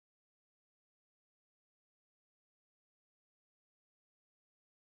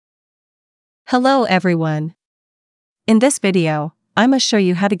Hello everyone. In this video, I'ma show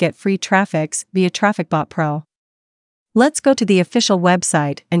you how to get free traffics via TrafficBot Pro. Let's go to the official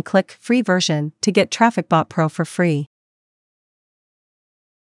website and click free version to get TrafficBot Pro for free.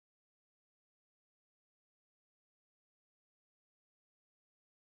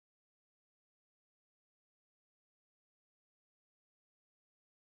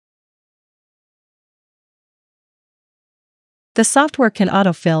 The software can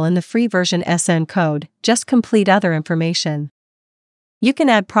autofill in the free version SN code, just complete other information. You can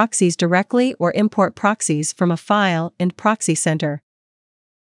add proxies directly or import proxies from a file in Proxy Center.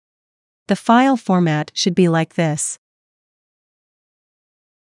 The file format should be like this.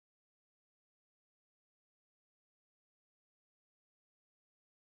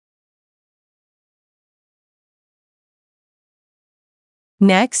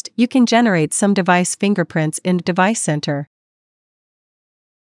 Next, you can generate some device fingerprints in Device Center.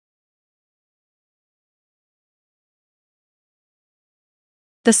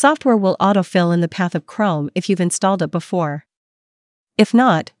 The software will autofill in the path of Chrome if you've installed it before. If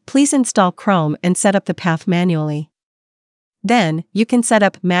not, please install Chrome and set up the path manually. Then, you can set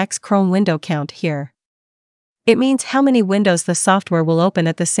up max Chrome window count here. It means how many windows the software will open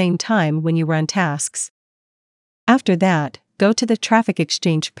at the same time when you run tasks. After that, go to the Traffic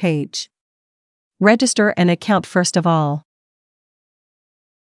Exchange page. Register an account first of all.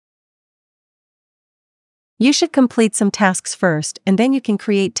 You should complete some tasks first and then you can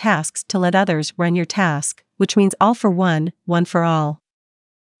create tasks to let others run your task, which means all for one, one for all.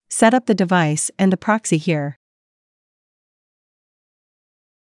 Set up the device and the proxy here.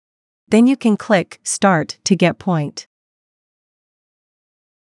 Then you can click Start to get point.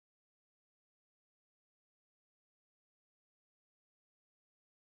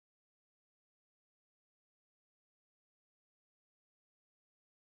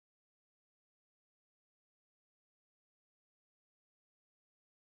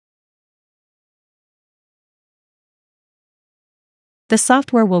 The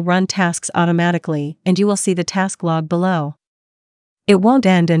software will run tasks automatically and you will see the task log below. It won't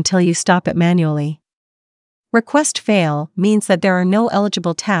end until you stop it manually. Request fail means that there are no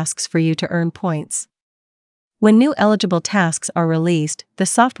eligible tasks for you to earn points. When new eligible tasks are released, the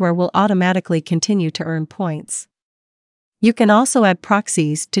software will automatically continue to earn points. You can also add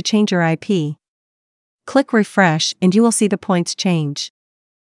proxies to change your IP. Click refresh and you will see the points change.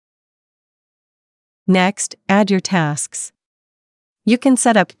 Next, add your tasks. You can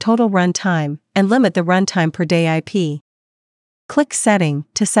set up total runtime and limit the runtime per day IP. Click Setting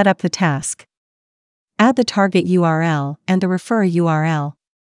to set up the task. Add the target URL and the refer URL.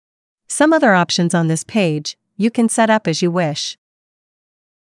 Some other options on this page, you can set up as you wish.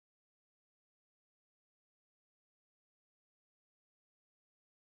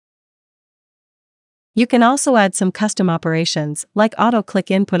 You can also add some custom operations like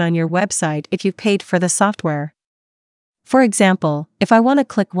auto-click input on your website if you've paid for the software. For example, if I want to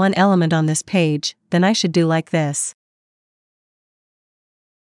click one element on this page, then I should do like this.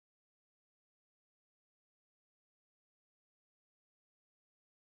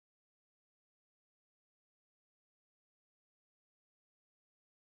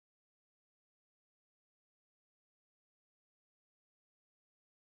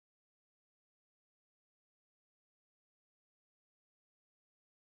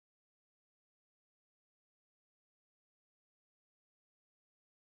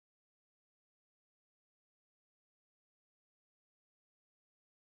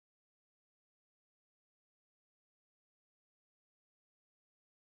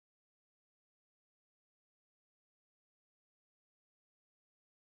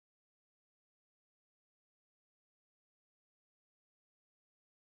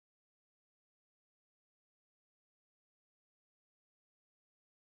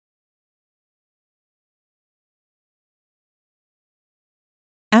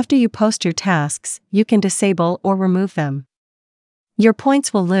 After you post your tasks, you can disable or remove them. Your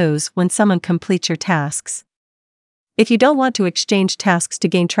points will lose when someone completes your tasks. If you don't want to exchange tasks to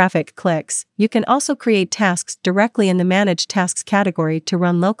gain traffic clicks, you can also create tasks directly in the Manage Tasks category to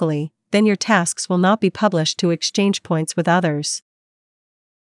run locally, then your tasks will not be published to exchange points with others.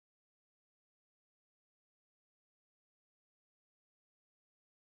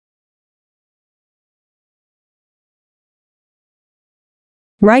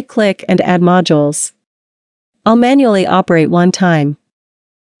 Right-click and add modules. I'll manually operate one time.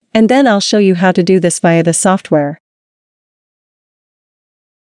 And then I'll show you how to do this via the software.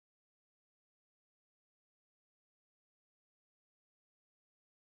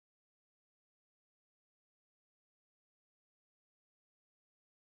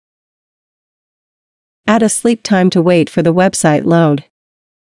 Add a sleep time to wait for the website load.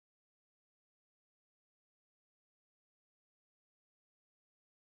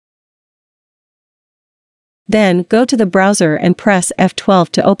 Then, go to the browser and press F12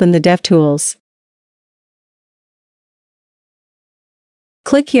 to open the DevTools.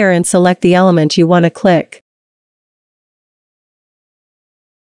 Click here and select the element you want to click.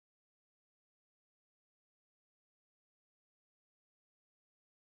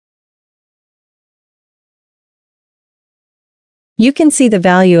 You can see the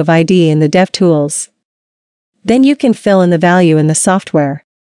value of ID in the DevTools. Then you can fill in the value in the software.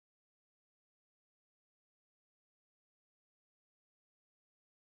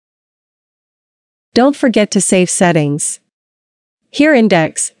 Don't forget to save settings. Here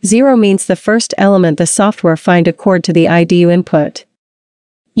index 0 means the first element the software find accord to the ID you input.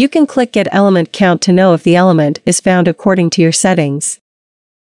 You can click Get Element Count to know if the element is found according to your settings.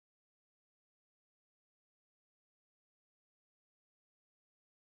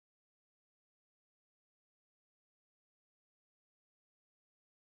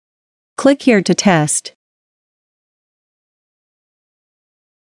 Click here to test.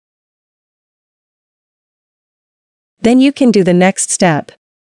 Then you can do the next step.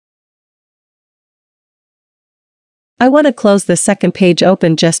 I want to close the second page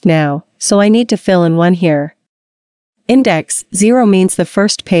open just now, so I need to fill in one here. Index 0 means the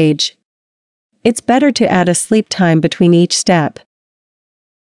first page. It's better to add a sleep time between each step.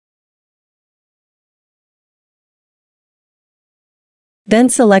 Then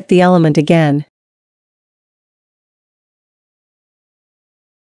select the element again.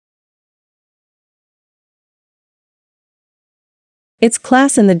 It's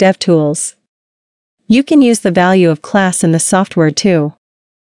class in the DevTools. You can use the value of class in the software too.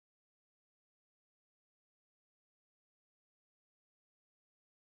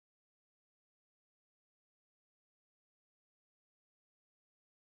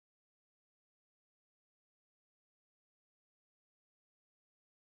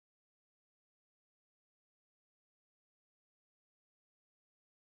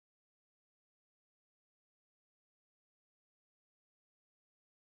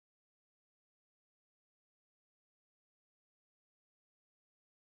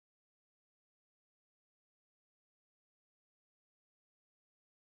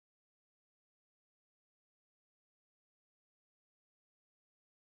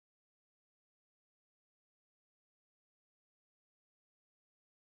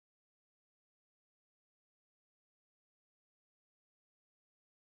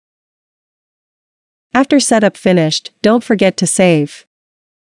 After setup finished, don't forget to save.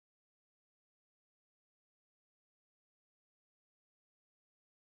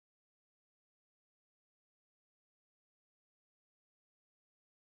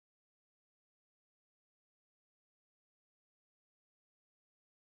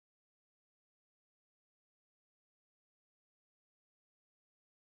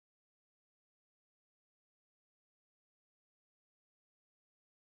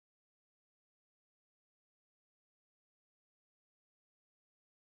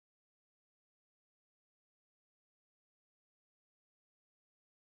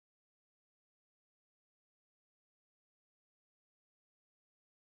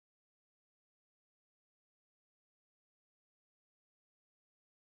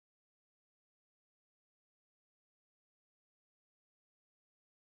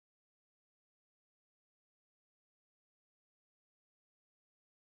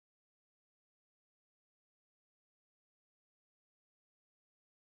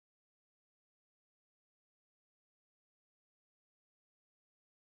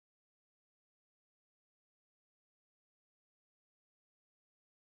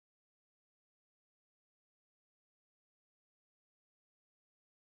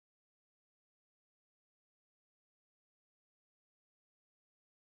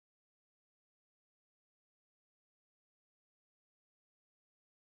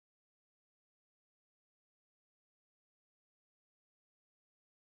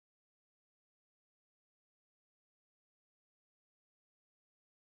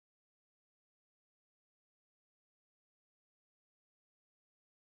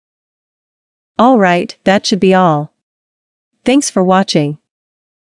 Alright, that should be all. Thanks for watching.